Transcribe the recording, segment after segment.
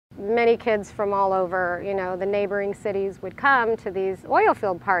many kids from all over, you know, the neighboring cities would come to these oil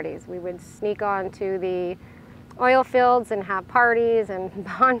field parties. We would sneak on to the oil fields and have parties and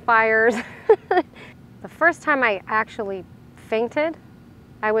bonfires. The first time I actually fainted,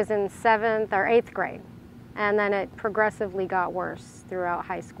 I was in 7th or 8th grade. And then it progressively got worse throughout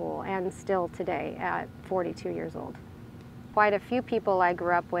high school and still today at 42 years old. Quite a few people I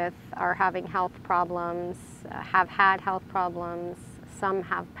grew up with are having health problems, have had health problems. Some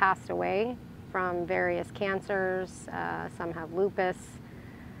have passed away from various cancers. Some have lupus.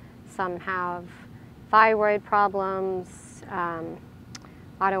 Some have thyroid problems,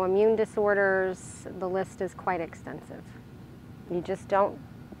 autoimmune disorders. The list is quite extensive. You just don't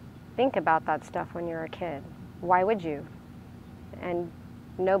think about that stuff when you're a kid. Why would you? And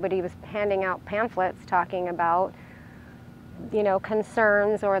nobody was handing out pamphlets talking about, you know,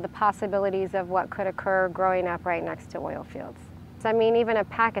 concerns or the possibilities of what could occur growing up right next to oil fields. I mean, even a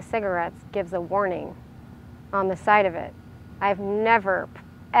pack of cigarettes gives a warning on the side of it. I've never,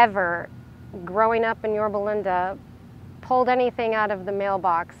 ever, growing up in Yorba Linda, pulled anything out of the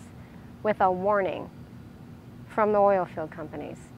mailbox with a warning from the oil field companies.